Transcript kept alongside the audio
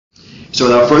So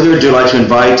without further ado, I'd like to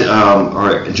invite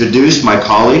or introduce my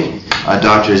colleague,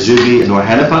 Dr. Zubaidah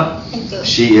Norhanipah.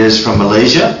 She is from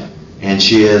Malaysia, and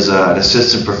she is an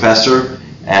assistant professor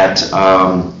at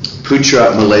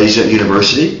Putra Malaysia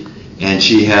University, and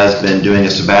she has been doing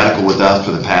a sabbatical with us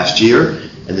for the past year,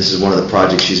 and this is one of the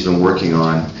projects she's been working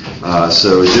on.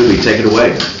 So Zubi, take it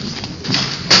away.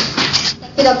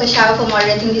 Thank you, Dr. Shah, for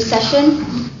moderating this session.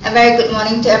 A very good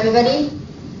morning to everybody.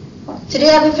 Today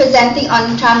I'll be presenting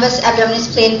on Transversus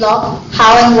Abdominis Plane Block,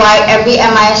 how and why every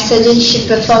MIS surgeon should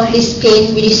perform this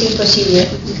pain-reducing procedure.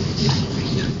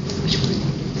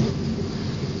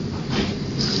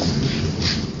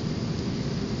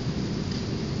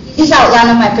 This is the outline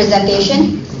of my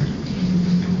presentation.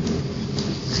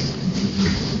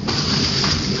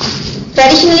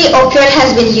 Traditionally, opioid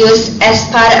has been used as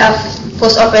part of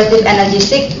post-operative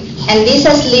analgesic, and this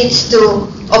has led to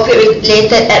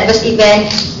opioid-related adverse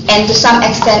events and to some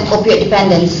extent opioid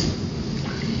dependence.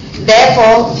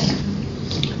 Therefore,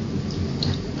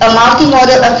 a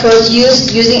multimodal approach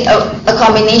using a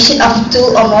combination of two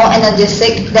or more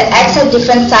analgesics that acts at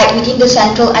different sites within the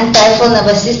central and peripheral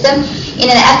nervous system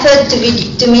in an effort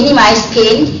to minimize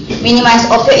pain, minimize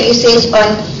opioid usage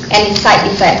and its side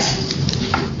effects.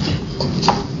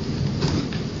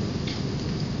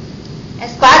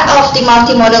 As part of the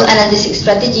multimodal analgesic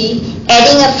strategy,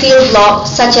 adding a field block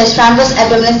such as Transversus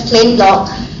Abdominis Plane Block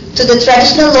to the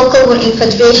traditional local wound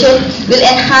infiltration will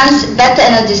enhance better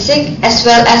analgesic as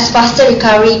well as faster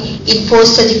recovery in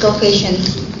post-surgical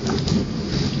patients.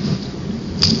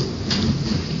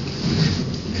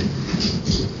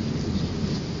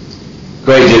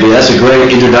 Great, Judy. That's a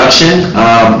great introduction,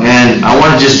 and I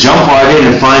want to just jump right in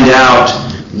and find out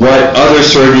what other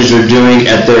surgeons are doing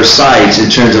at their sites in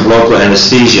terms of local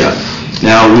anesthesia.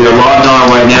 Now, we are logged on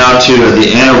right now to the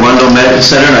Anne Arundel Medical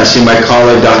Center, and I see my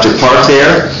colleague, Dr. Park,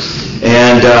 there.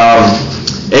 And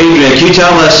Adrian, can you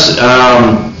tell us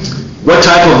what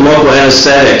type of local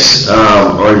anesthetics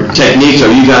or techniques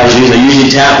are you guys using? Are you using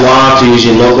tap locks? Are you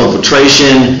using local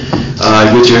infiltration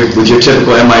with your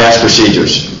typical MIS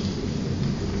procedures?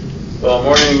 Well,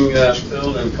 morning,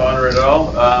 Phil and Conor et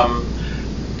al.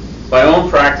 My own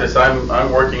practice,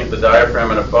 I'm working at the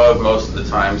diaphragm and above most of the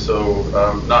time, so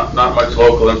not much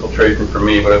local infiltration for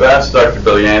me. But I've asked Dr.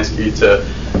 Belyansky to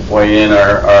weigh in,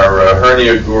 our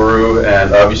hernia guru,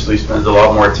 and obviously spends a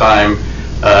lot more time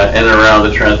in and around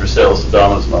the transversus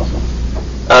abdominis muscle.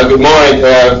 Good morning.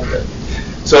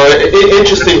 So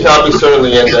interesting topic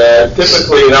certainly, and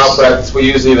typically in our practice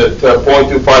we use either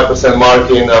 0.25%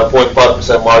 marking,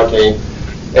 0.5% marking.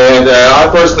 And I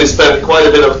personally spent quite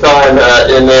a bit of time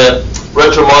in the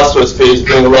retromuscular space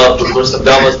doing a lot of transversus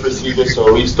abdominis procedures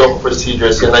or restock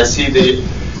procedures, and I see the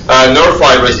nerve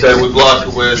fibers that we block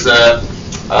with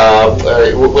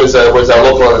our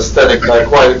local anesthetic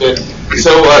quite a bit.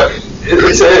 So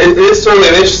it is certainly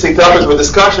an interesting topic for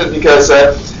discussion because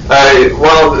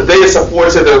while the data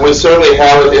supports it, and we certainly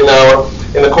have it in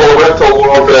the colorectal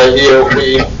world here,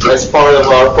 as part of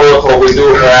our protocol, we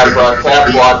do have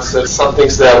tap blocks. Some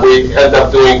things that we end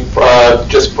up doing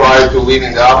just prior to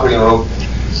leaving the operating room.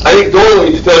 I think,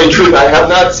 normally, to tell you the truth, I have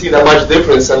not seen that much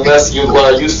difference unless you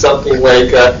use something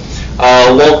like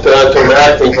long-term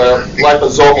acting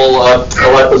liposomal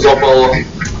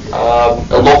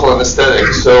local anesthetic.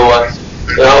 So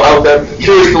I'm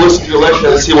curious to listen to your lecture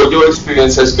and see what your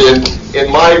experience has been. In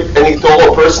my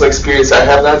anecdotal personal experience, I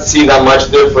have not seen that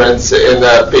much difference in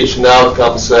patient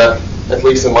outcomes, at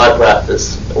least in my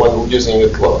practice, when using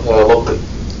it locally.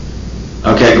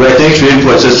 Okay, great. Thanks for your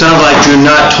input. So it sounds like you're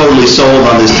not totally sold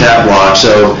on this tap block,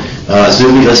 so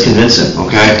Zubi, let's convince him,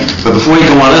 okay? But before you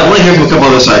go on, I want to hear from a couple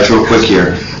other sites real quick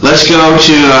here. Let's go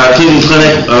to Cleveland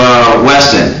Clinic,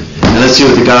 Weston. And let's see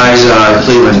what the guys at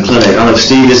Cleveland Clinic. I don't know if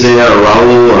Steve is there, or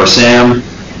Raul, or Sam.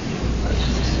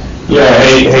 Yeah,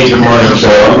 hey, good morning. So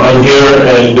I'm here,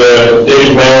 and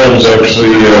Dave Marin is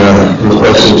actually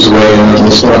requested to weigh in on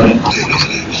this one.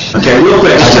 Okay, real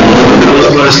quick,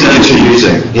 what aesthetics you're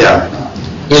using? Yeah.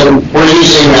 We're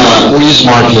using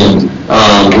marking.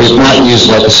 We've not used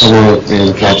liposomal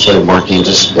encapsulated marking,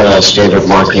 just standard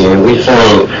marking, and we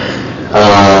found.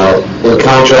 In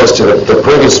contrast to the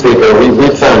previous speaker, we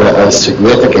found a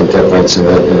significant difference in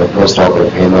the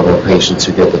post-operative pain level of patients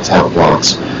who get the tap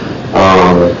blocks.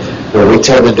 We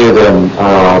tend to do them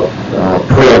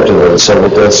preemptively, so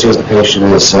as soon as the patient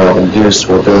is induced,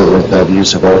 we'll do it with the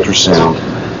use of ultrasound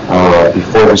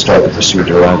before we start the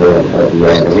procedure rather than the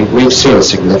end. We've seen a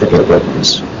significant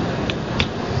difference.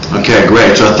 Okay,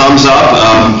 great. So a thumbs up,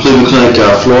 Cleveland Clinic,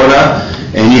 Florida.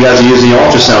 And you guys are using the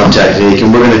ultrasound technique,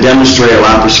 and we're going to demonstrate a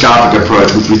laparoscopic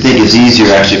approach, which we think is easier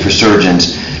actually for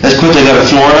surgeons. Let's quickly go to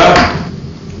Florida.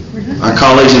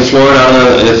 colleagues in Florida. I don't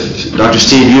know if Dr.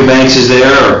 Steve Eubanks is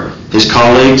there or his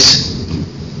colleagues.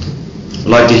 I'd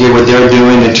like to hear what they're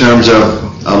doing in terms of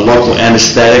local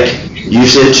anesthetic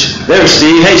usage. There's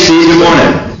Steve. Hey, Steve, good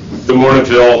morning. Good morning,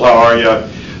 Phil. How are you?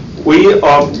 We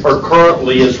are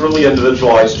currently, it's really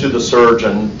individualized to the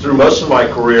surgeon. Through most of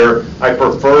my career, I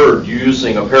preferred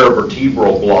using a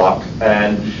paravertebral block,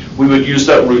 and we would use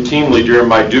that routinely during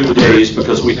my Duke days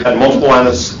because we had multiple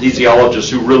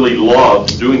anesthesiologists who really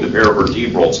loved doing the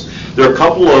paravertebrals. There are a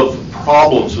couple of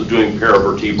problems with doing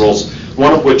paravertebrals,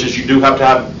 one of which is you do have to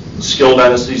have skilled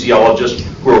anesthesiologists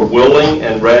who are willing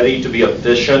and ready to be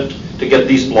efficient to get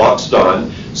these blocks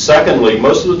done. Secondly,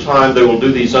 most of the time they will do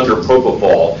these under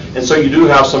propofol, and so you do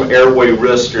have some airway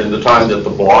risk during the time that the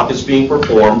block is being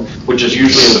performed, which is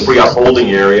usually in the pre-op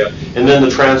holding area, and then the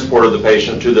transport of the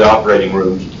patient to the operating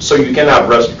room. So you can have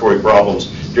respiratory problems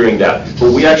during that.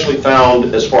 But we actually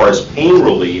found, as far as pain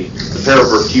relief, the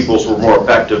paravertebrals were more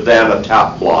effective than a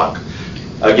tap block.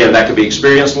 Again, that could be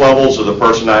experience levels of the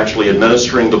person actually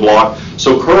administering the block.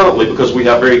 So currently, because we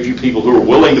have very few people who are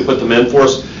willing to put them in for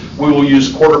us, we will use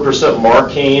 0.25%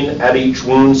 Marcaine at each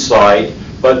wound site,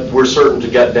 but we're certain to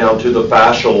get down to the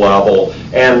fascial level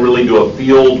and really do a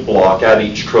field block at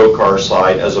each trocar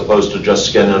site as opposed to just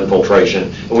skin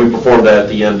infiltration. And we perform that at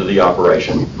the end of the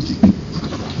operation.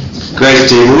 Great,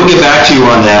 Steve. We'll get back to you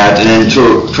on that and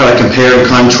try to compare and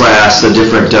contrast the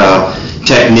different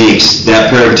techniques,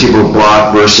 that paravertebral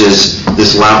block versus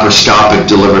this laparoscopic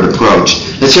delivered approach.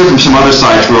 Let's hear from some other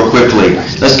sites real quickly.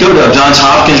 Let's go to Johns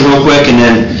Hopkins real quick, and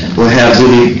then we'll have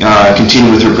Zubi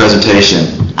continue with her presentation.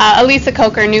 Elisa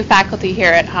Coker, new faculty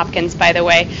here at Hopkins, by the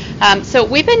way. So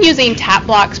we've been using tap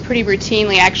blocks pretty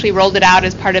routinely. I actually rolled it out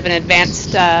as part of an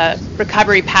advanced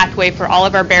recovery pathway for all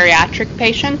of our bariatric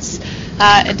patients.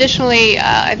 Additionally,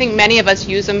 I think many of us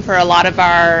use them for a lot of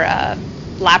our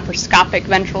laparoscopic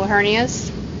ventral hernias,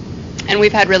 and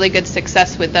we've had really good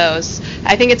success with those.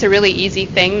 I think it's a really easy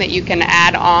thing that you can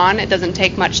add on. It doesn't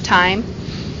take much time.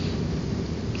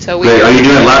 So Great. Are you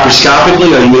doing it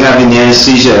laparoscopically, or are you having the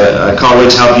anesthesia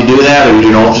colleagues help you do that, or are you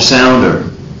doing ultrasound, or?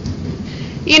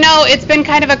 You know, it's been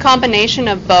kind of a combination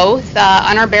of both.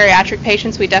 On our bariatric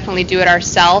patients, we definitely do it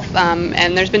ourselves,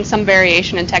 and there's been some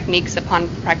variation in techniques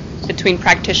between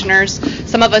practitioners.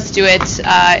 Some of us do it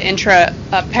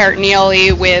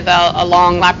intraperitoneally with a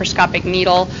long laparoscopic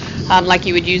needle, like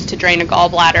you would use to drain a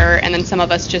gallbladder, and then some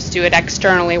of us just do it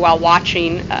externally while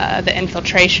watching the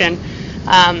infiltration.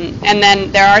 And then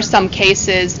there are some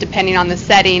cases, depending on the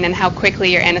setting and how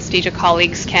quickly your anesthesia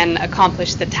colleagues can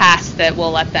accomplish the task, that we'll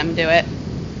let them do it.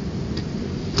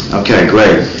 Okay,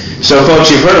 great. So, folks,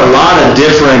 you've heard a lot of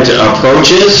different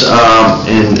approaches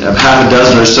in half a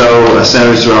dozen or so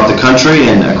centers throughout the country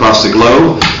and across the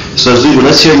globe. So, Zubi,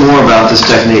 let's hear more about this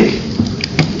technique.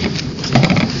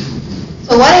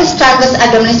 So what is Transversus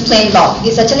Abdominis Plane Block?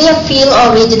 It's actually a field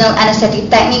or regional anesthetic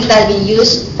technique that will be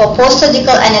used for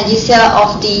post-surgical analgesia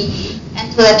of the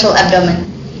anterolateral abdomen.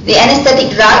 The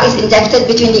anesthetic drug is injected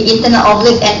between the internal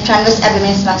oblique and transverse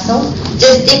abdominis muscle,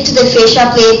 just deep to the fascia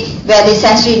plate where the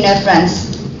sensory nerve runs.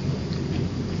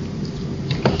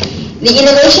 The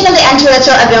innervation of the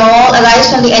anterolateral abdominal wall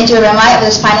arises from the anterior rami of the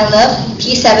spinal nerve,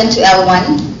 T7 to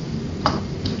L1.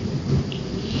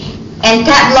 And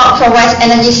tap block provides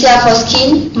analgesia for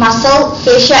skin, muscle,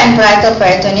 fascia, and parietal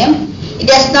peritoneum. It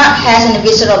does not have an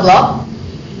visceral block.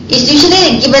 It's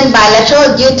usually given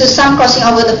bilateral due to some crossing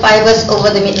over the fibers over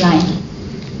the midline.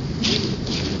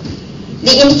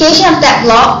 The indication of tap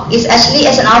block is actually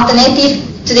as an alternative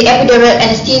to the epidural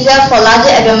anesthesia for larger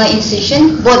abdominal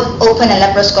incision, both open and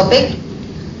laparoscopic.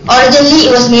 Originally,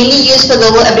 it was mainly used for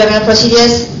global abdominal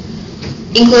procedures,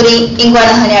 including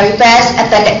inguinal hernia repairs,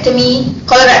 appendectomy,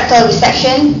 colorectal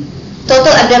resection,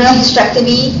 total abdominal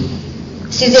hysterectomy,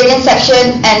 cesarean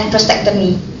section, and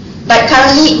prostatectomy. But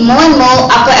currently, more and more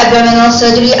upper abdominal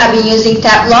surgery are being using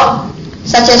tap block,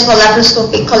 such as for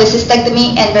laparoscopic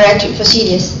cholecystectomy and bariatric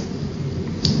procedures.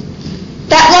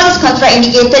 Tap block is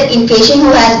contraindicated in patients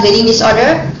who has bleeding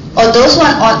disorder, or those who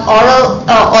are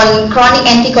on chronic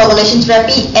anticoagulation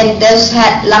therapy, and those who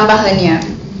had lumbar hernia.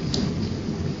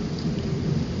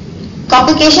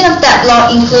 Complications of tap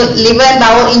block include liver and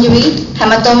bowel injury,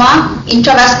 hematoma,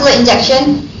 intravascular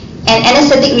injection, and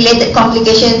anesthetic-related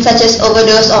complications such as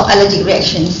overdose or allergic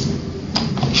reactions.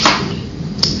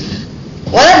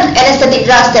 What are anesthetic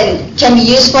drugs that can be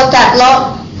used for tap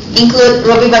block include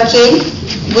ropivacaine,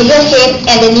 bupivacaine,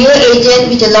 and the newer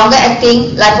agent with a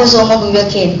longer-acting liposomal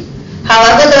bupivacaine.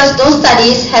 However, there are no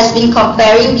studies has been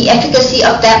comparing the efficacy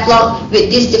of tap block with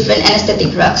these different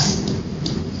anesthetic drugs.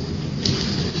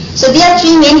 So there are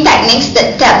three main techniques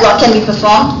that tap block can be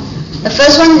performed. The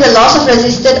first one is the loss of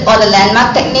resistance or the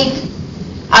landmark technique,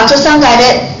 ultrasound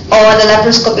guided or the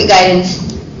laparoscopic guidance.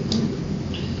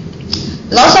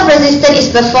 Loss of resistance is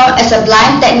performed as a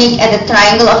blind technique at the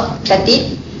triangle of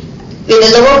Petit with the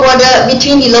lower border,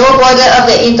 between the lower border of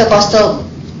the intercostal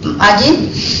margin,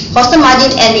 costal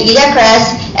margin and the iliac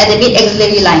crest at the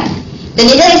mid-axillary line. The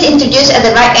needle is introduced at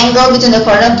the right angle between the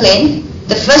coronal plane,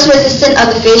 the first resistance of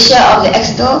the fascia of the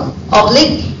external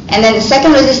oblique, and then the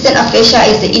second resistance of fascia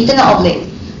is the internal oblique.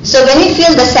 So when we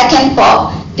feel the second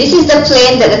pop, this is the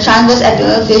plane that the transverse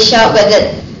abdominal fascia where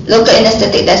the local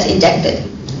anesthetic that's injected.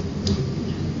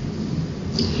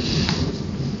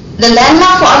 The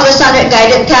landmark for ultrasound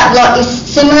guided tap block is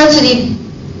similar to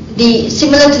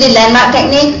the landmark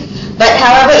technique, but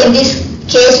however in this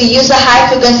case we use a high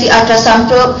frequency ultrasound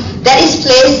probe that is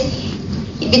placed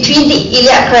between the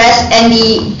iliac crest and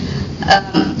the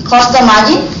costal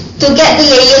margin to get the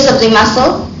layers of the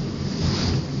muscle.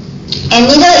 And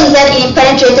needle is then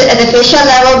penetrated at the fascial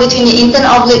level between the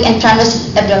internal oblique and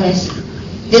transversus abdominis.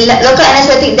 The local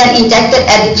anesthetic then injected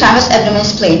at the transversus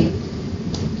abdominis plane.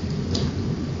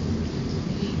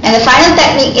 And the final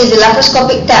technique is the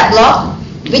laparoscopic tap block,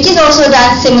 which is also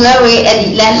done similar way at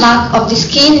the landmark of the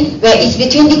skin where it's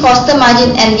between the costal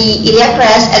margin and the iliac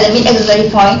crest at the mid-axillary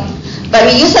point. But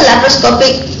we use a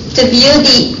laparoscopic to view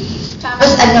the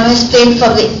transversus abdominis plane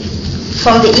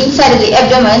from the inside of the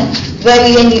abdomen, where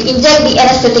when you inject the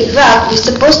anesthetic drug, you're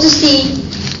supposed to see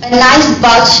a nice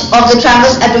bulge of the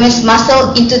transversus abdominis muscle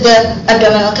into the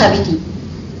abdominal cavity.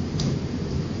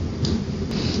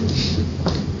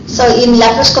 So in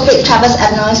laparoscopic transversus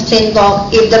abdominis plane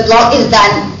block, if the block is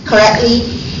done correctly,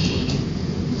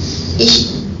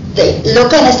 the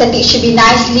local anesthetic should be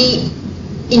nicely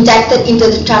injected into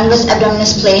the transversus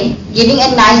abdominis plane, giving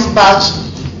a nice bulge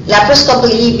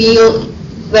laparoscopically view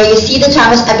where you see the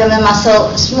transverse abdominal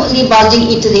muscle smoothly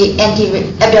bulging into the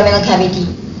abdominal cavity.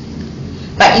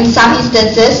 But in some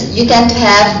instances, you tend to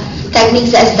have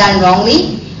techniques that's done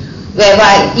wrongly,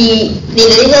 whereby the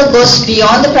needle goes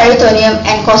beyond the peritoneum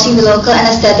and causing the local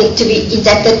anesthetic to be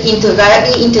injected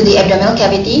directly into the abdominal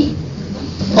cavity,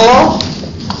 or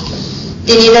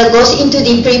the needle goes into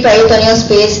the preperitoneal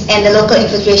space and the local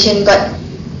infiltration got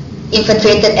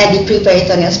infiltrated at the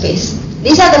preperitoneal space.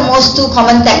 These are the most two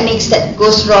common techniques that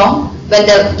goes wrong when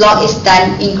the block is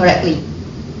done incorrectly.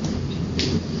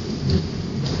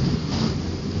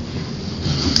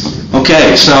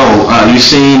 Okay, so you've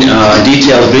seen a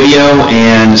detailed video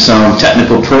and some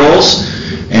technical pearls,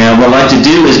 and what I'd like to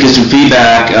do is get some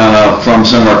feedback from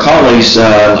some of our colleagues.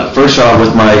 First off,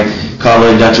 with my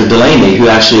colleague Dr. Delaney, who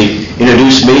actually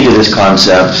introduced me to this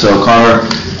concept. So Conor,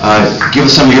 give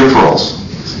us some of your pearls.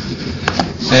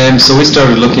 So we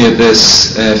started looking at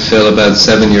this, Phil, about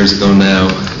 7 years ago now,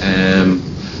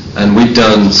 and we'd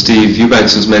done, Steve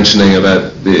Eubanks was mentioning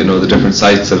about the different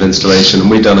sites of installation, and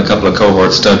we'd done a couple of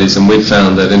cohort studies, and we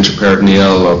found that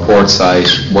intraperitoneal or port site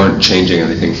weren't changing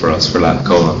anything for us for lat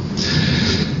colon.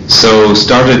 So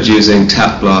started using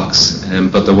tap blocks,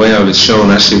 but the way I was shown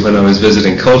actually when I was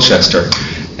visiting Colchester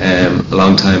a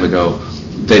long time ago,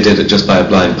 they did it just by a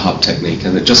blind pop technique,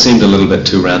 and it just seemed a little bit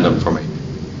too random for me.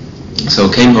 So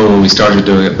came home and we started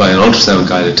doing it by an ultrasound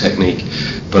guided technique,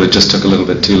 but it just took a little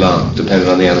bit too long, depended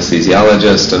on the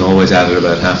anesthesiologist, and always added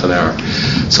about half an hour.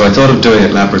 So I thought of doing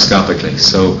it laparoscopically.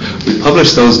 So we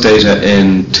published those data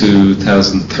in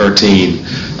 2013,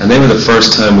 and they were the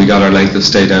first time we got our length of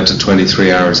stay down to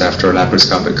 23 hours after a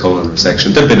laparoscopic colon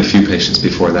resection. There had been a few patients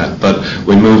before that, but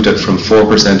we moved it from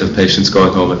 4% of patients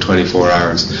going home at 24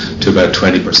 hours to about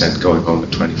 20% going home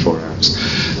at 24 hours.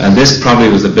 And this probably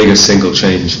was the biggest single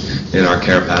change in our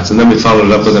care paths. And then we followed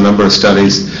it up with a number of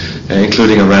studies,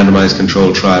 including a randomized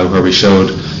controlled trial where we showed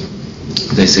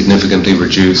they significantly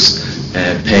reduce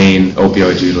pain,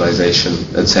 opioid utilization,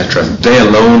 etc. They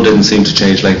alone didn't seem to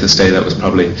change length of stay. That was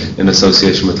probably in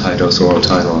association with high-dose oral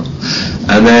Tylenol.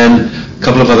 And then a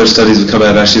couple of other studies have come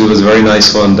out. Actually, there was a very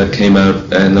nice one that came out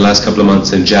in the last couple of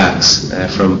months in JAX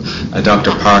from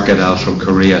Dr. Park et al. From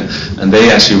Korea. And they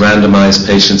actually randomized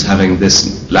patients having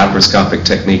this laparoscopic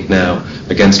technique now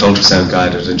against ultrasound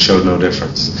guided and showed no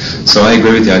difference. So I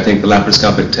agree with you. I think the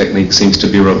laparoscopic technique seems to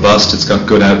be robust. It's got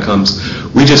good outcomes.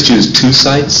 We just use 2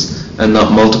 sites and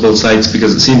not multiple sites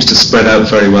because it seems to spread out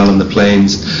very well in the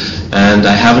planes. And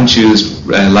I haven't used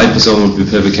liposomal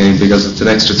bupivacaine because it's an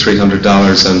extra $300,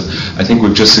 and I think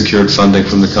we've just secured funding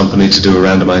from the company to do a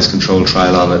randomized controlled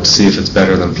trial on it to see if it's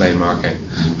better than plain marking.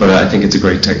 But I think it's a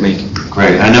great technique.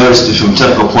 Great. I noticed from a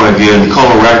technical point of view, in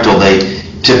colorectal, they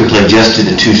typically just do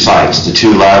the 2 sites, the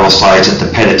 2 lateral sites at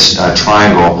the Petit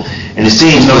triangle. And And it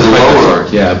seems with the lower...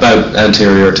 Yeah, about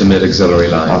anterior to mid-axillary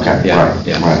line. Okay, yeah, right,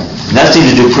 yeah. right. And that seems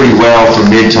to do pretty well for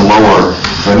mid to lower.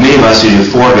 But many of us who do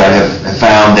foregut have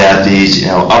found that these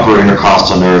upper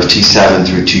intercostal nerves, T7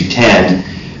 through T10,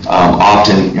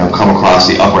 often come across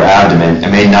the upper abdomen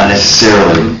and may not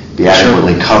necessarily be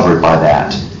adequately covered by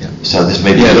that. Yeah. So this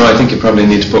may be... Yeah, no, I think you probably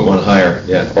need to put one higher,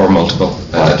 yeah, or multiple,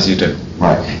 as you do.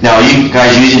 Right. Now, are you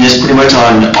guys using this pretty much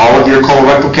on all of your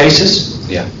colorectal cases?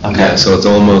 Yeah. Okay. Yeah, so it's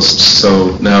almost,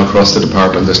 so now across the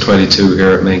department, there's 22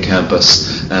 here at main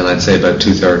campus, and I'd say about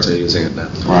 2/3 are using it now.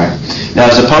 Right.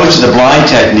 Now, as opposed to the blind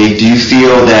technique, do you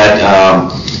feel that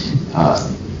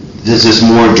this is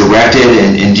more directed,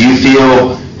 and do you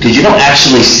feel, because you don't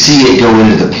actually see it go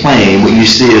into the plane, what you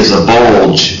see is the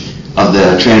bulge of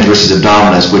the transversus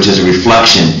abdominis, which is a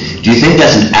reflection. Do you think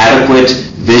that's an adequate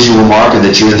visual marker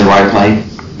that you're in the right plane?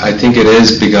 I think it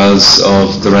is because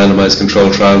of the randomized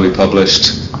control trial we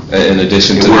published in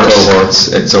addition to the cohorts,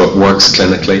 so it works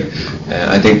clinically.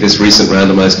 I think this recent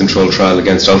randomized control trial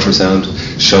against ultrasound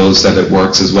shows that it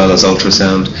works as well as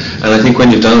ultrasound. And I think when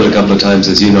you've done it a couple of times,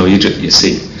 as you know, you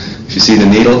see. If you see the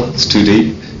needle, it's too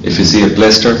deep. If you see a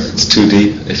blister, it's too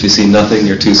deep. If you see nothing,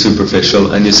 you're too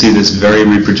superficial. And you see this very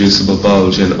reproducible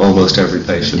bulge in almost every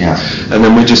patient. Yeah. And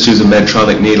then we just use a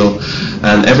Medtronic needle.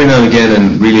 And every now and again,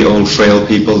 in really old, frail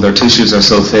people, their tissues are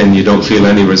so thin you don't feel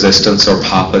any resistance or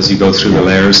pop as you go through the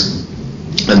layers.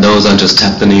 And those, I just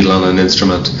tap the needle on an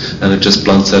instrument, and it just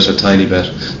blunts it a tiny bit,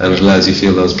 and it allows you to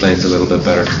feel those planes a little bit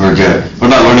better. Very good. What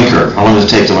about learning curve? How long does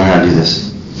it take to learn how to do this?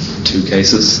 2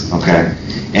 cases. Okay.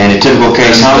 And a typical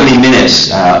case, how many minutes,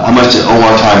 how much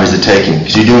OR time is it taking?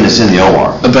 Because you're doing this in the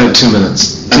OR. About 2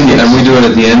 minutes. And we do it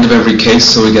at the end of every case,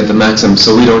 so we get the maximum.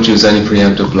 So we don't use any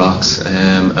preemptive blocks,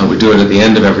 and we do it at the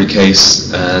end of every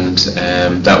case, and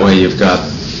that way you've got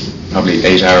probably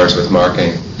 8 hours with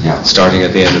marking, starting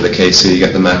at the end of the case, so you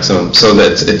get the maximum. So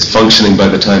that it's functioning by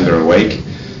the time they're awake,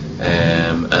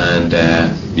 and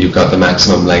you've got the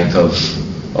maximum length of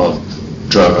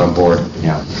drug on board.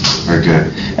 Yeah, very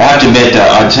good. I have to admit that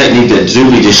our technique that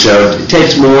Zubaidah just showed, it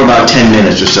takes more about 10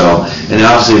 minutes or so, and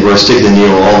obviously we're sticking the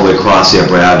needle all the way across the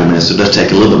upper abdomen, so it does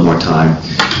take a little bit more time,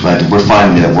 but we're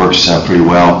finding that it works pretty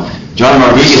well. John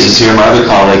Rodriguez is here, my other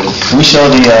colleague. Can we show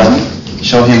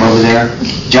him over there?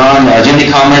 John, do you have any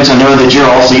comments? I know that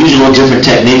you're also using a little different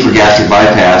technique for gastric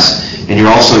bypass, and you're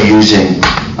also using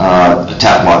a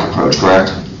tap block approach,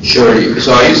 correct? Sure.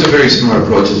 So I use a very similar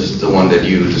approach as the one that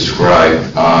you described.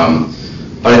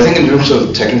 But I think in terms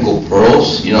of technical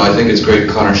pearls, I think it's great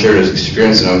Conor shared his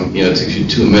experience, and it takes you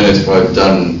 2 minutes, but I've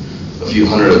done a few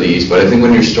hundred of these. But I think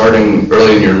when you're starting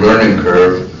early in your learning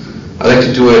curve, I like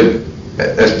to do it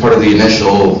as part of the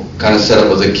initial kind of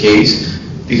setup of the case,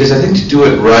 because I think to do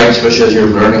it right, especially as you're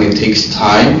learning, it takes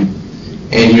time,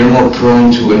 and you're more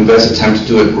prone to invest the time to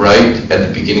do it right at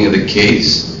the beginning of the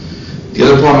case. The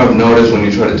other problem I've noticed when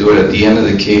you try to do it at the end of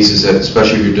the case is that,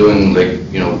 especially if you're doing like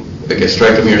a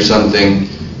hysterectomy or something,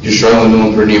 you're struggling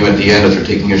with perineum at the end as they're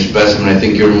taking your specimen. I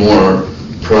think you're more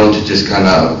prone to just kind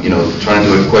of, trying to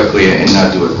do it quickly and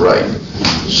not do it right.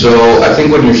 So I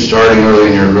think when you're starting early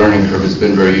in your learning curve, it's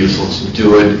been very useful to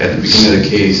do it at the beginning of the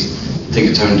case, take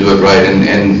the time to do it right.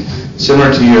 And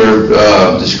similar to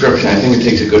your description, I think it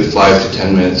takes a good 5 to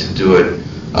 10 minutes to do it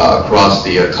across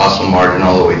the costal margin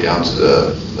all the way down to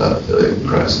the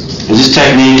crest. Is this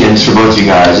technique, and it's for both of you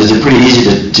guys, is it pretty easy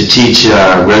to teach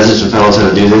residents and fellows how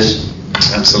to do this?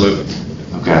 Absolutely.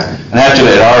 Okay. And I have to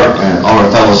admit, all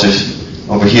our fellows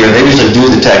over here, they usually do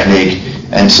the technique,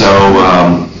 and so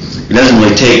it doesn't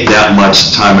really take that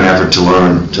much time and effort to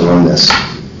learn this.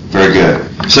 Very good.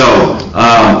 So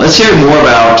let's hear more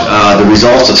about the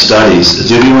results of studies.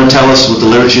 Zubaidah, you want to tell us what the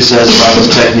literature says about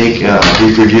this technique,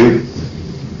 brief review?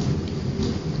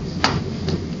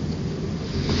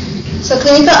 So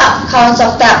clinical outcomes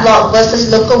of tap block versus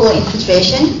local wound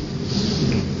infiltration.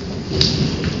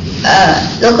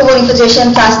 Local wound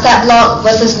infiltration plus tap block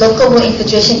versus local wound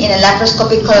infiltration in a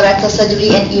laparoscopic colorectal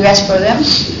surgery and ERAS program.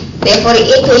 There are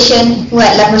 48 patients who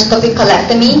had laparoscopic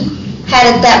colectomy, had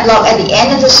a tap block at the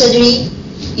end of the surgery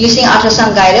using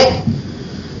ultrasound guided,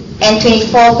 and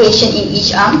 24 patients in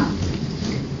each arm.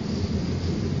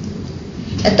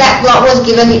 A tap block was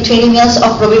given with 20 mL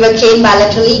of ropivacaine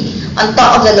bilaterally on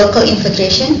top of the local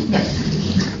infiltration.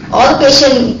 All the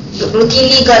patients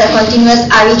routinely got a continuous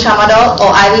IV tramadol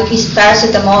or IV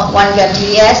paracetamol 1 gram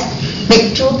TDS.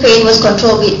 Breakthrough pain was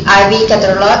controlled with IV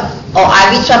ketorolac or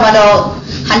IV tramadol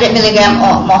 100 mg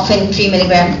or morphine 3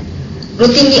 mg.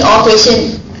 Routinely all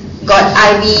patients got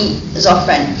IV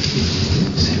Zofran.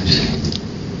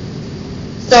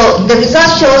 So the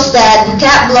result shows that the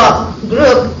tap block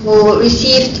group who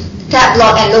received TAP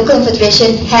block and local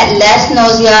infiltration had less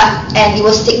nausea, and it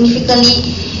was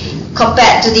significantly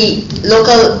compared to the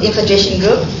local infiltration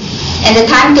group. And the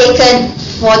time taken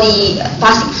for the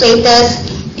plastic flaters,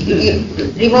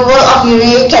 removal of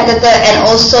urinary catheter, and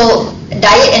also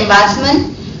diet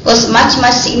advancement was much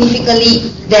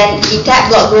significantly than the TAP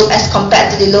block group as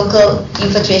compared to the local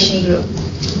infiltration group.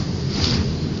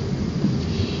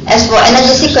 As for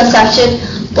analgesic consumption,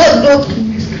 both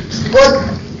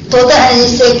total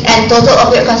analgesic and total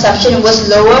opioid consumption was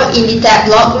lower in the TAP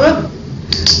block group.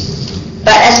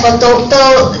 But as for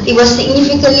total, it was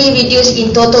significantly reduced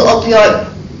in total opioid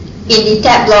in the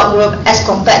TAP block group as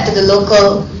compared to the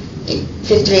local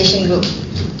filtration group.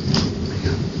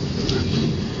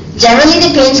 Generally,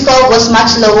 the pain score was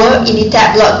much lower in the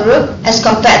TAP block group as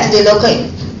compared to the local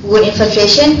wound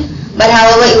infiltration, but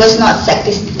however, it was not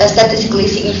statistically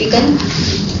significant.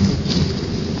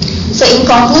 So in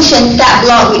conclusion, TAP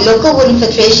block with local wound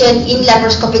infiltration in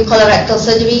laparoscopic colorectal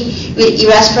surgery with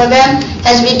ERAS program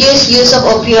has reduced use of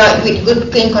opioid with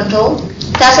good pain control,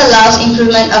 thus allows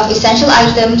improvement of essential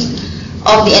items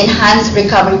of the enhanced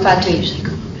recovery pathway.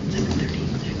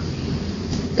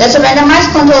 There's a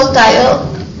randomized control trial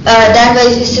done by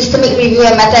systemic review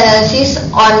and meta-analysis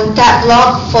on TAP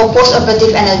block for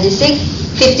post-operative analgesic,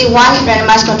 51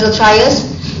 randomized control trials,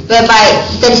 whereby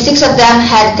 36 of them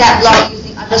had TAP block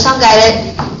using ultrasound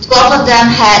guided, 12 of them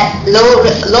had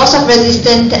loss of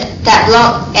resistant TAP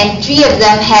block, and 3 of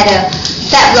them had a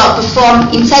TAP block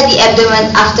performed inside the abdomen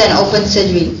after an open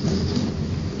surgery.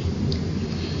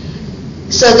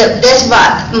 So the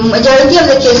majority of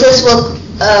the cases were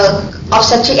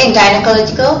obstetric and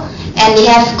gynecological, and they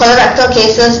have colorectal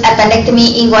cases,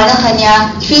 appendectomy, inguinal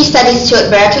hernia. 3 studies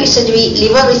showed bariatric surgery,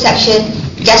 liver resection,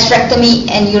 gastrectomy,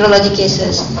 and urology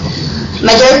cases.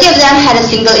 Majority of them had a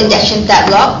single injection TAP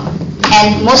block,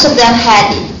 and most of them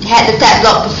had the TAP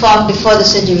block performed before the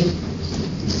surgery.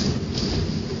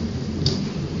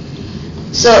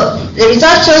 So the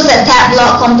result shows that TAP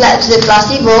block compared to the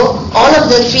placebo, all of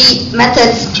the 3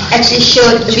 methods actually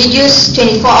showed reduced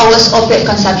 24 hours opioid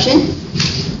consumption.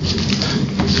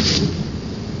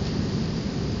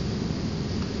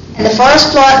 And the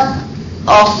forest plot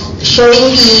of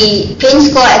showing the pain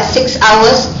score at 6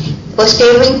 hours was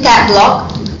favoring TAP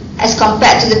block as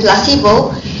compared to the placebo,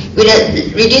 with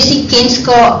a reducing pain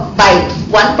score by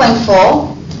 1.4,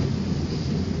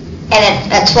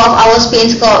 and at 12 hours pain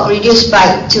score reduced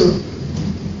by 2.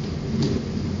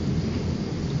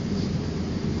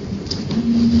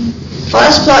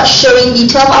 Forest plot showing the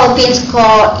 12-hour pain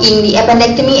score in the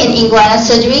appendectomy and inguinal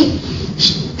surgery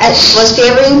was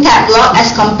favoring TAP block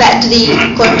as compared to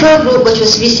the control group, which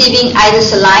was receiving either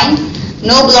saline,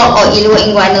 no block, or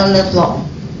ilioinguinal nerve block.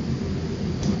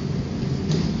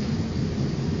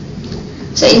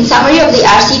 So in summary of the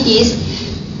RCTs,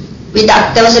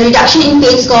 there was a reduction in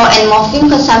pain score and morphine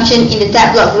consumption in the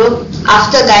TAP block group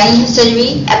after gynae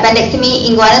surgery, appendectomy,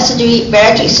 inguinal surgery,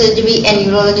 bariatric surgery, and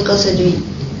urological surgery.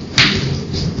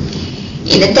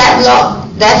 In the TAP block,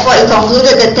 therefore, it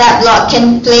concluded that TAP block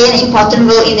can play an important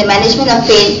role in the management of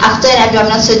pain after an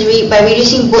abdominal surgery by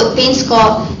reducing both pain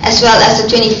score as well as the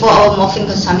 24-hour morphine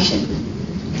consumption.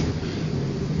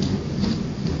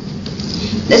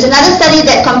 There's another study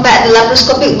that compared the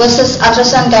laparoscopic versus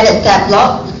ultrasound-guided TAP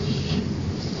block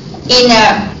in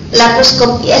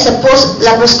laparoscopy as a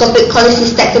post-laparoscopic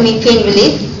cholecystectomy pain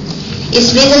relief.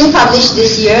 It's recently published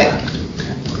this year.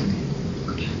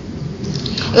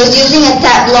 It was using a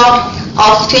TAP block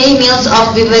of 20 mils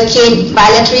of bupivacaine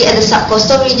bilaterally at the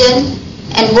subcostal region,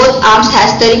 and both arms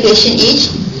has 30 patients each,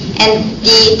 and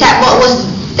the TAP block was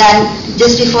done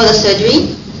just before the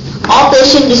surgery. All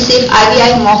patients received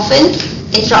IVI morphine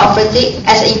intraoperative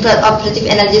as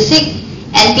intraoperative analgesic,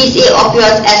 and PCA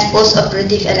opioids as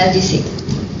post-operative analgesic.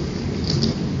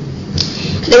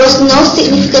 There was no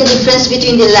significant difference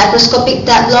between the laparoscopic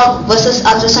TAP block versus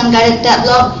ultrasound-guided TAP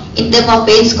block in terms of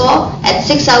pain score at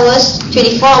 6 hours,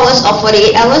 24 hours, or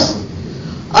 48 hours,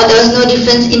 or there was no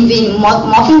difference in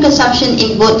morphine consumption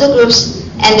in both the groups,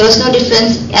 and there was no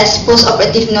difference as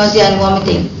post-operative nausea and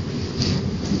vomiting.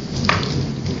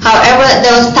 However,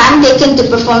 there was time taken to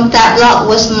perform TAP block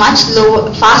was much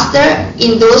faster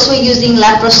in those who were using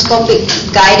laparoscopic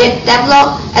guided TAP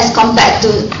block as compared to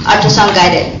ultrasound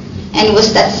guided, and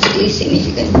was statistically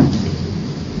significant.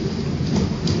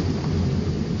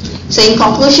 So in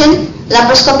conclusion,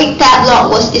 laparoscopic TAP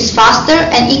block is faster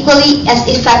and equally as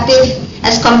effective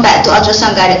as compared to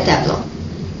ultrasound guided TAP block.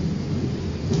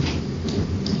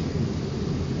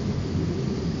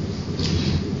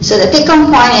 So the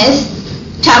take-home point is,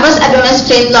 Transversus Abdominal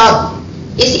Plane Block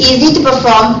is easy to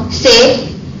perform,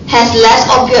 safe, has less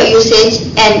opioid usage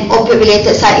and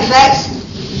opioid-related side effects.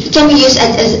 It can be used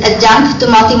as an adjunct to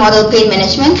multimodal pain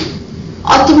management.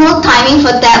 Optimal timing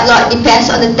for TAP block depends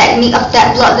on the technique of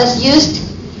TAP block that's used.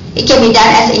 It can be done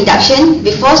as an induction,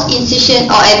 before incision,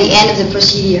 or at the end of the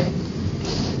procedure.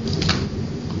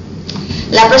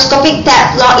 Laparoscopic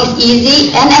TAP block is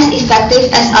easy and as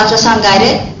effective as ultrasound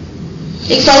guided.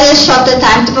 It requires shorter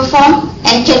time to perform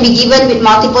and can be given with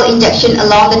multiple injections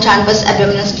along the transverse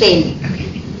abdominal plane.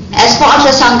 As for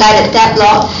ultrasound guided TAP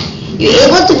block, you're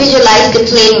able to visualize the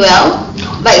plane well,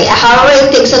 but however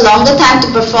it takes a longer time to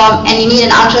perform and you need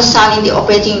an ultrasound in the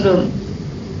operating room.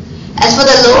 As for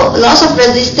the loss of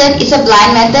resistance, it's a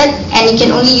blind method and you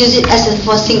can only use it as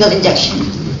for single injection.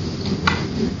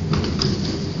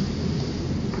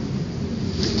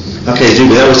 Okay,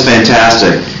 Zubaidah, that was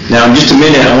fantastic. Now, in just a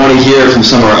minute, I want to hear from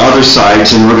some of our other sites,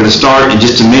 and we're going to start in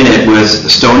just a minute with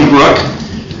Stony Brook.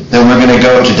 Then we're going to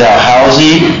go to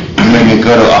Dalhousie. We're going to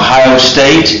go to Ohio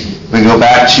State. We're going to go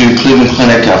back to Cleveland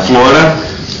Clinic, Florida.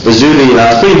 But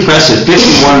Zubaidah, pretty impressive,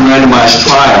 51 randomized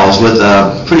trials with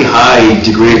a pretty high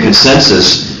degree of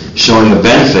consensus showing a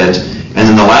benefit. And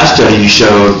then the last study you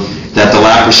showed that the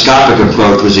laparoscopic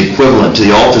approach was equivalent to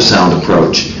the ultrasound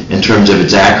approach in terms of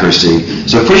its accuracy.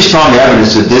 So pretty strong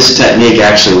evidence that this technique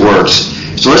actually works.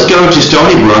 So let's go to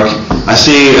Stony Brook. I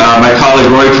see my colleague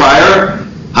Roy Pryor.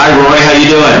 Hi Roy, how you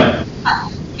doing?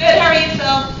 Good, how are you,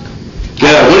 Phil?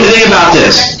 Good. What do you think about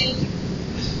this?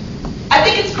 I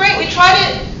think it's great. We tried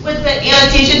it with the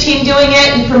anesthesia team doing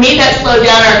it, and for me that slowed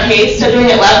down our case, so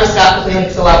doing it laparoscopically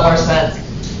makes a lot more sense.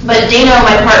 But Dino,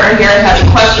 my partner here, has a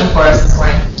question for us this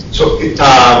morning. So, great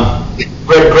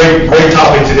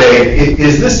topic today.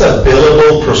 Is this a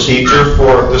billable procedure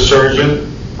for the surgeon?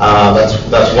 That's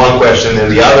one question, and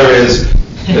the other is,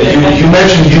 you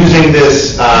mentioned using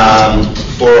this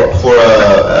for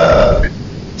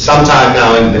some time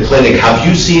now in the clinic. Have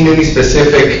you seen any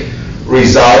specific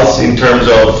results in terms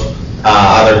of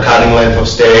either cutting length of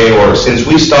stay, or since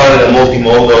we started a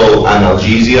multimodal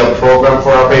analgesia program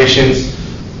for our patients,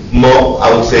 I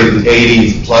would say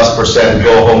 80+%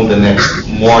 go home the next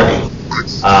morning.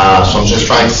 So I'm just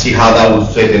trying to see how that would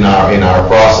fit in our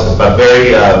process. But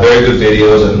very good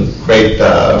videos and great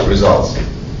results.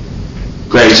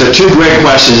 Great. So two great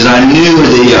questions, and I knew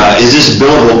the is this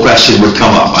billable question would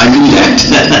come up. I knew that.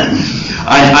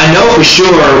 I know for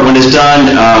sure when it's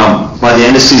done by the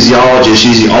anesthesiologist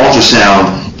using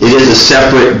ultrasound, it is a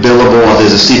separate billable,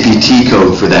 there's a CPT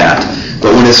code for that.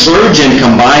 But when a surgeon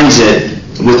combines it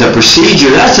with a procedure,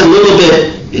 that's a little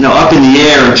bit, up in the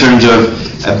air in terms of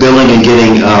billing and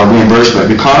getting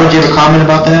reimbursement. Conor, do you have a comment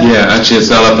about that? Yeah, actually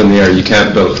it's not up in the air. You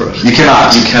can't bill for it. You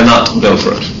cannot? You cannot bill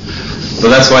for it. So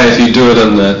that's why if you do it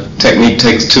and the technique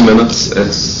takes 2 minutes,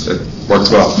 it works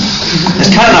well.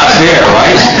 It's kind of not fair,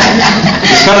 right?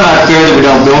 It's kind of not fair that we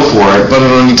don't bill for it. But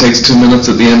it only takes 2 minutes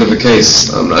at the end of a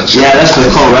case. I'm not sure. Yeah, that's for the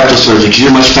colorectal surgeon, because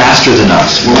you're much faster than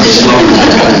us. We're much slower.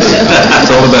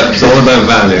 It's all about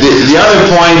value. The other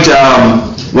point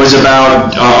was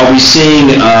about are we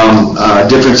seeing a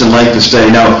difference in length of stay?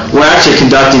 Now, we're actually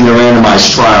conducting a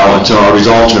randomized trial, and so our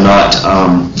results are not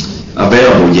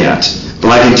available yet.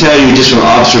 But I can tell you, just from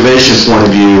an observation point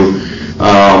of view,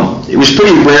 it was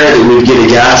pretty rare that we would get a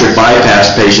gastric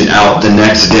bypass patient out the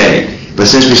next day. But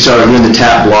since we started doing the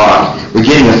TAP block, we're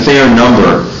getting a fair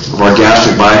number of our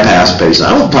gastric bypass patients.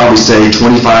 I would probably say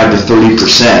 25 to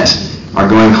 30% are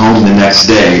going home the next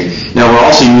day. Now we're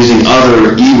also using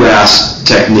other ERAS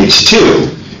techniques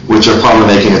too, which are probably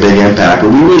making a big impact.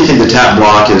 But we really think the TAP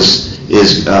block is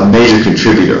a major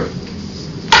contributor.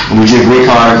 And would you agree,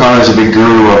 Conor? Conor is a big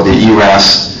guru of the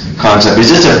ERAS concept. Is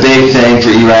this a big thing for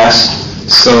ERAS?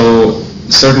 So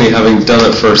certainly having done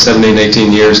it for 17,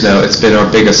 18 years now, it's been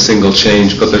our biggest single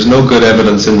change, but there's no good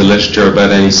evidence in the literature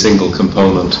about any single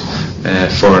component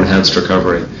for enhanced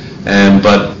recovery.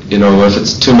 But if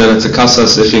it's 2 minutes, it costs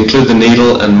us, if you include the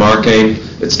needle and marking,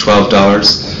 it's $12.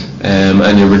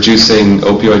 And you're reducing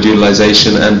opioid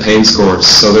utilization and pain scores,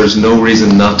 so there's no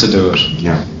reason not to do it.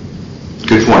 Yeah,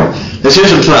 good point. Let's hear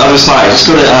some from the other side. Let's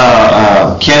go to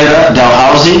Canada,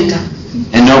 Dalhousie,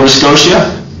 and Nova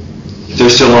Scotia. If they're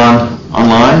still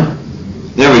online.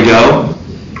 There we go.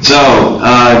 So,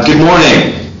 good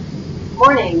morning.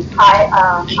 Morning. Hi,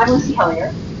 I'm Lucy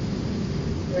Hellier.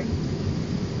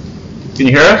 Can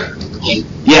you hear us?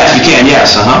 Yes, you can.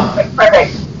 Yes.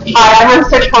 Perfect. I'm a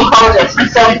surgical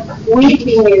oncologist, so we've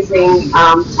been using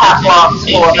TAP blocks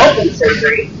for open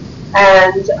surgery,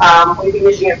 and we've been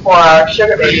using it for our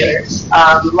sugar babies,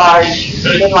 large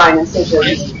midline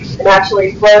incisions, and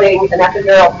actually floating an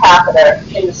epidural catheter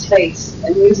in the space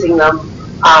and using them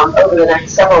over the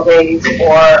next several days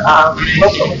for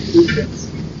local infusions.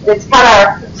 it's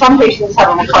kind of, some patients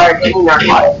haven't required any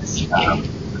narcotics,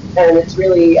 and it's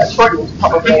really shortened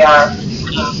probably our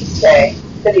stay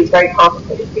for these very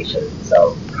complicated patients.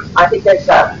 So I think there's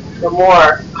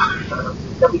more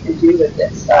that we can do with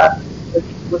this,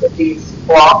 with these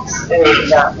blocks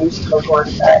and musical going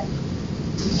today.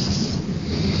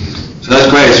 So that's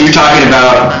great. So you're talking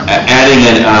about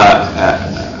adding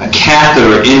a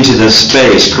catheter into the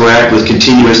space, correct, with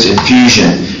continuous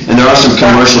infusion. And there are some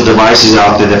commercial devices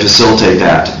out there that facilitate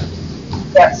that.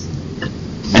 Yes.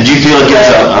 And do you feel it gets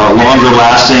a longer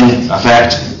lasting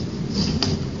effect?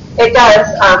 It does.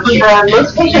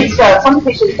 Most patients, some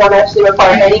patients don't actually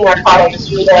require any narcotics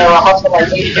through their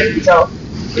hospitalization. So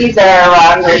these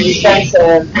are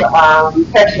extensive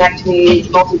peritonectomies,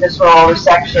 multivisceral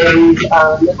resections,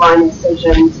 midline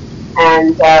incisions,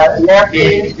 and their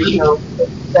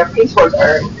pain scores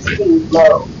are extremely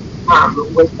low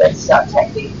with this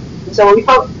technique. And so we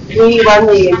run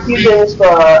the infusions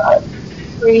for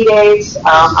 3 days,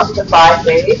 up to 5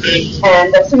 days,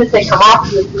 and as soon as they come off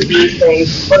the infusions, they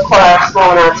require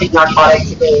small amounts of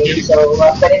narcotics a day. So,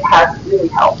 but it has really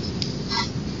helped.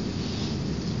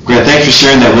 Great, thanks for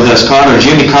sharing that with us. Conor, do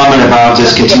you have any comment about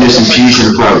this continuous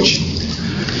infusion approach?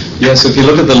 Yeah, so if you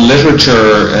look at the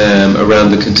literature around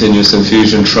the continuous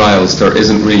infusion trials, there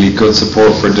isn't really good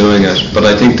support for doing it. But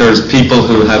I think there's people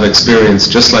who have experience,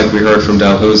 just like we heard from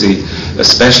Dalhousie,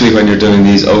 especially when you're doing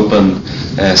these open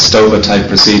STOPA type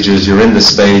procedures. You're in the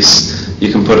space,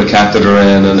 you can put a catheter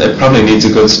in, and it probably needs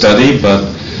a good study,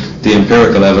 but the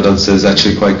empirical evidence is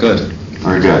actually quite good.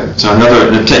 Very good. So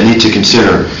another technique to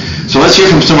consider. So let's hear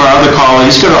from some of our other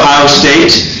colleagues. Let's go to Ohio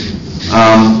State.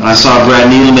 I saw Brad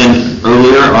Needleman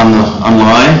earlier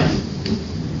online.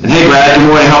 And hey, Brad, good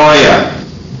morning. How are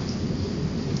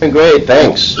you? Great,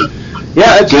 thanks.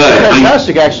 Yeah, it's good.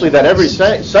 Fantastic, actually, that every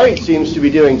site seems to be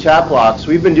doing tap blocks.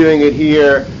 We've been doing it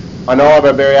here on all of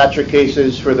our bariatric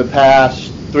cases for the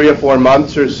past 3 or 4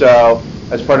 months or so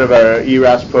as part of our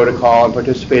ERAS protocol and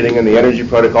participating in the energy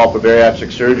protocol for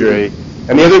bariatric surgery.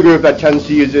 And the other group that tends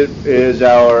to use it is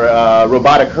our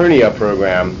robotic hernia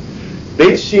program.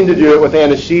 They seem to do it with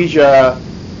anesthesia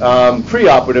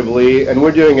preoperatively, and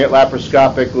we're doing it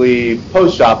laparoscopically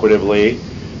postoperatively.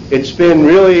 It's been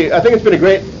really, I think it's been a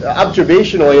great,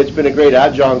 observationally, it's been a great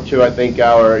adjunct to, I think,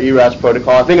 our ERAS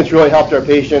protocol. I think it's really helped our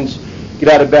patients get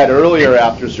out of bed earlier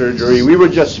after surgery. We were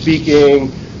just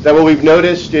speaking that what we've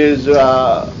noticed is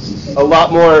a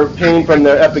lot more pain from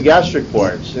their epigastric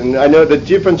ports. And I know the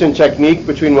difference in technique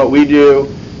between what we do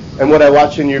and what I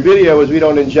watched in your video is we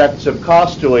don't inject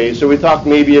subcostally. So we talked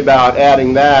maybe about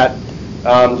adding that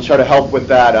to try to help with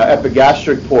that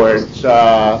epigastric port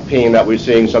pain that we're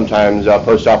seeing sometimes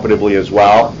postoperatively as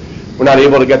well. We're not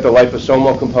able to get the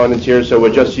liposomal components here, so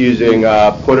we're just using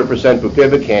 0.25%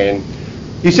 bupivacaine.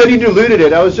 You said you diluted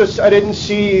it. I didn't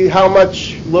see how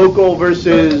much local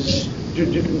versus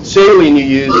saline you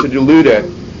use to dilute it.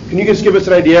 Can you just give us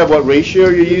an idea of what ratio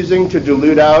you're using to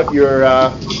dilute out your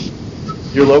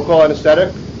local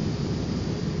anesthetic?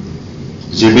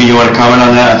 Zubi, you want to comment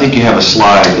on that? I think you have a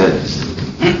slide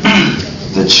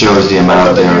that shows the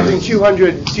amount there. I'm using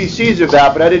 200 cc's of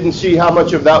that, but I didn't see how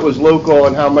much of that was local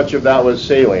and how much of that was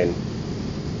saline.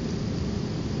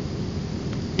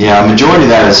 Yeah, a majority of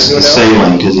that is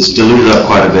saline because it's diluted up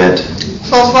quite a bit.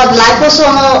 For the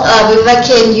liposomal,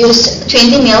 bupivacaine used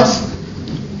 20 mils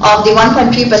of the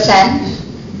 1.3%,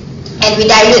 and we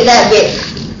dilute that with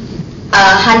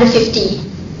 150.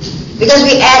 Because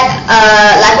we add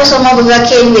liposomal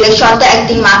bupivacaine with a shorter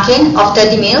acting marking of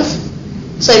 30 mils,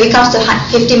 so it becomes to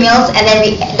 50 mils, and then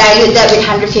we dilute that with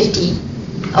 150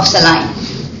 of saline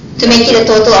to make it a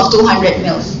total of 200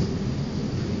 mils.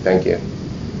 Thank you.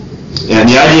 And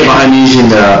the idea behind using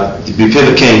the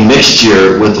bupivacaine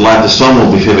mixture with the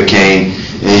liposomal bupivacaine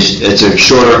is it's a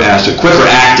quicker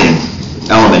acting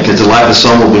element because the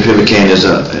liposomal bupivacaine is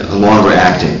a longer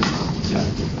acting. Yeah.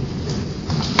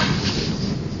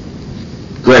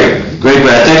 Great,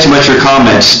 Brad. Thanks so much for your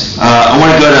comments. I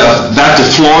want to go back to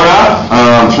Florida,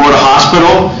 Florida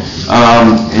Hospital,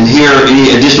 and hear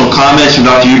any additional comments from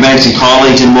Dr. Eubanks and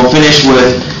colleagues, and we'll finish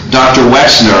with Dr.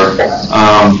 Wexner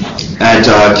at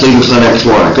Cleveland Clinic,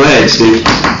 Florida. Go ahead, Steve.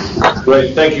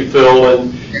 Great, thank you, Phil.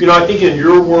 And I think in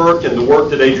your work and the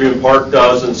work that Adrian Park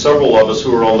does, and several of us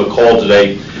who are on the call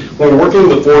today, when we're working in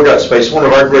the foregut space, one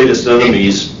of our greatest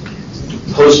enemies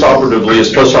postoperatively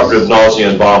is postoperative nausea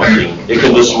and vomiting. It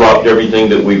can disrupt everything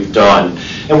that we've done.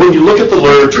 And when you look at the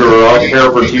literature on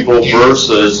paravertebral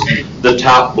versus the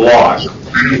TAP block,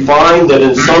 you find that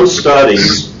in some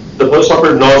studies, the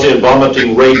postoperative nausea and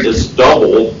vomiting rate is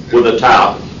double with a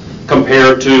TAP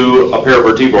compared to a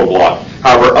paravertebral block.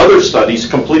 However, other studies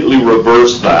completely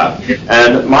reverse that.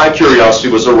 And my curiosity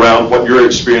was around what your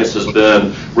experience has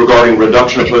been regarding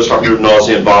reduction of postoperative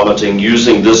nausea and vomiting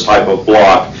using this type of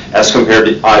block as compared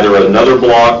to either another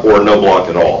block or no block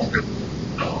at all.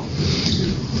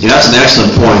 Yeah, that's an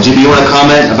excellent point. Do you want to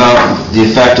comment about the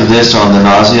effect of this on the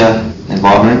nausea and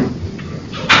vomiting?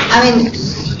 I mean,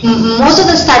 most of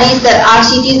the studies that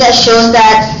RCTs that shows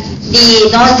that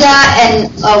the nausea and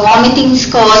vomiting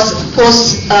scores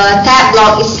post TAP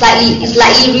block is slightly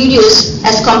reduced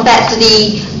as compared to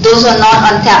those who are not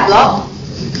on TAP block.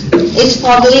 It's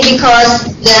probably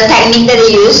because the technique that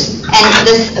they use and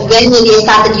when they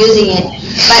started using it.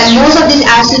 But most of these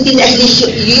RCTs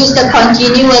actually use the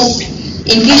continuous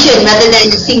infusion rather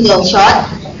than the single shot.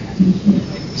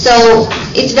 So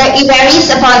it varies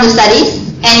upon the studies.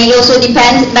 And it also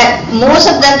depends, but most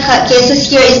of the cases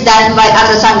here is done by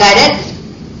ultrasound guided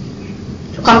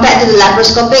compared to the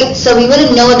laparoscopic. So we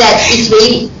wouldn't know that it's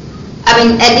really, I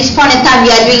mean, at this point in time, we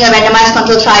are doing a randomized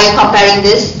control trial comparing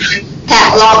this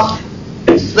TAP block,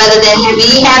 whether they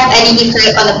really have any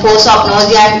effect on the post-op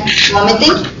nausea and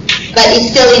vomiting, but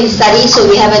it's still in the study, so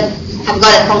we haven't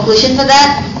got a conclusion for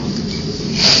that.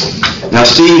 Now,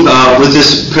 Steve, with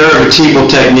this paravertebral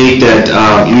technique that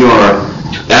you are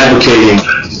advocating,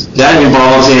 that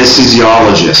involves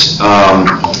anesthesiologists.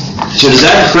 So does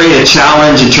that create a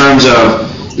challenge in terms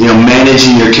of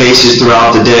managing your cases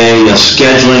throughout the day,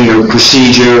 scheduling your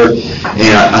procedure?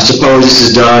 And I suppose this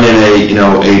is done in an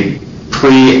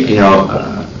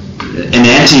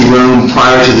ante room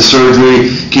prior to the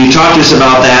surgery. Can you talk to us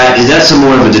about that? Is that some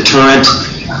more of a deterrent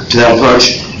to that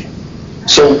approach?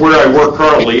 So where I work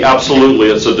currently, absolutely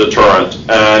it's a deterrent,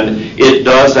 and it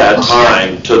does add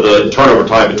time to the turnover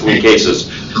time between cases.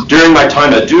 During my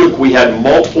time at Duke, we had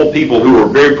multiple people who were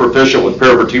very proficient with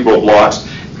paravertebral blocks,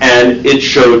 and it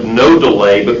showed no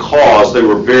delay because they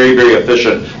were very, very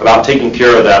efficient about taking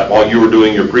care of that while you were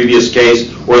doing your previous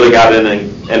case, or they got in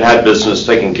and had business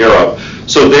taken care of.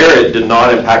 So there it did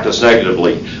not impact us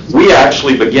negatively. We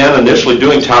actually began initially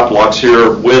doing TAP blocks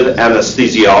here with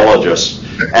anesthesiologists,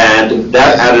 and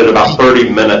that added about 30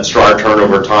 minutes to our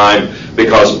turnover time,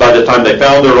 because by the time they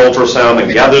found their ultrasound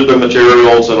and gathered the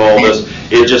materials and all this,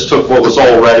 it just took what was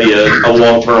already a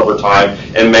long turnover time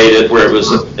and made it where it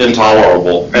was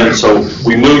intolerable. And so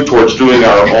we moved towards doing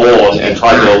our own and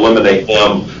tried to eliminate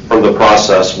them from the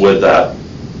process with that.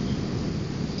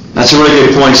 That's a really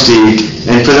good point, Steve.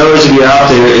 And for those of you out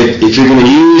there, if you're going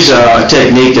to use a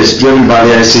technique that's driven by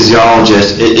the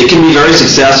anesthesiologist, it can be very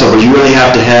successful, but you really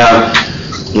have to have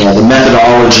the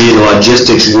methodology, the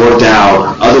logistics worked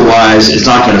out. Otherwise, it's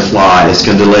not going to fly. It's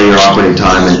going to delay your operating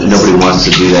time, and nobody wants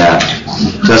to do that.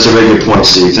 So that's a very good point,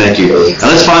 Steve. Thank you. Now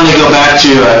let's finally go back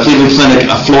to Cleveland Clinic,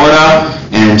 Florida,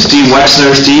 and Steve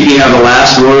Wexler. Steve, you have the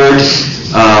last word.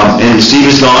 And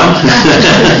Steve is gone.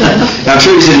 I'm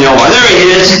sure he's in the OR. There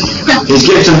he is. He's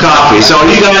getting some coffee. So are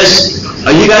you guys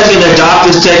going to adopt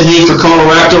this technique for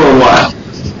colorectal or what?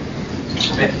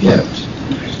 Yeah.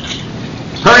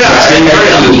 Hurry up, Steve. Hurry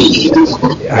up.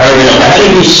 How do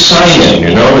you sign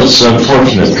in? It's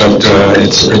unfortunate, but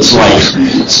it's life.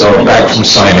 So back from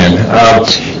sign in.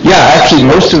 Yeah, actually,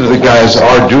 most of the guys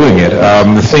are doing it.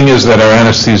 The thing is that our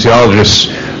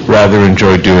anesthesiologists rather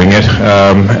enjoy doing it,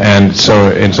 and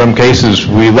so in some cases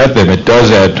we let them. It does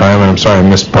add time, and I'm sorry I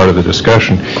missed part of the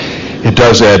discussion. It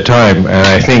does add time, and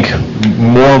I think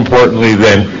more importantly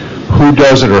than who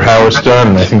does it or how it's done,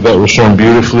 and I think that was shown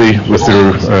beautifully with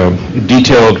their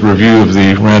detailed review of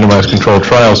the randomized controlled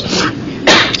trials.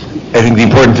 I think the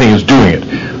important thing is doing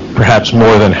it, perhaps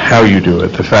more than how you do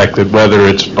it. The fact that whether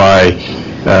it's by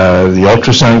the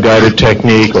ultrasound-guided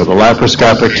technique or the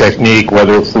laparoscopic technique,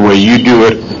 whether it's the way you do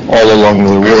it all along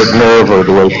the aortic nerve or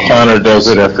the way Conor does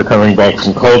it after coming back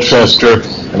from Colchester,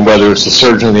 and whether it's the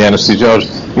surgeon or the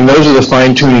anesthesiologist. I mean, those are the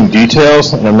fine-tuning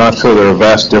details, and I'm not sure there are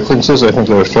vast differences. I think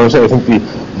there are strong. I think the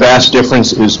vast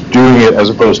difference is doing it as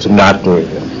opposed to not doing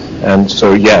it. And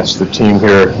so, yes, the team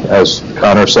here, as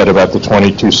Conor said about the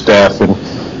 22 staff in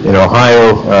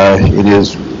Ohio, it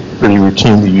is pretty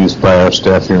routinely used by our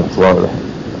staff here in Florida.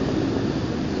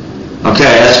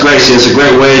 Okay, that's great. So it's a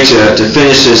great way to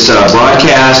finish this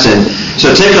broadcast. And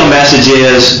so the take-home message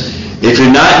is, if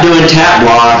you're not doing TAP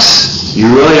blocks, you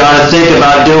really ought to think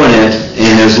about doing it.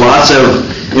 And there's lots of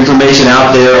information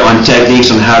out there on techniques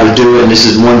on how to do it. And this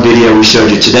is one video we showed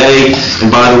you today.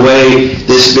 And by the way,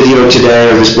 this video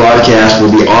today, or this broadcast,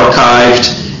 will be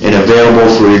archived and available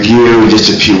for review in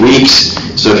just a few weeks.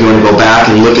 So if you want to go back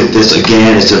and look at this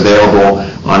again, it's available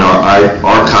on our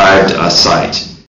archived site.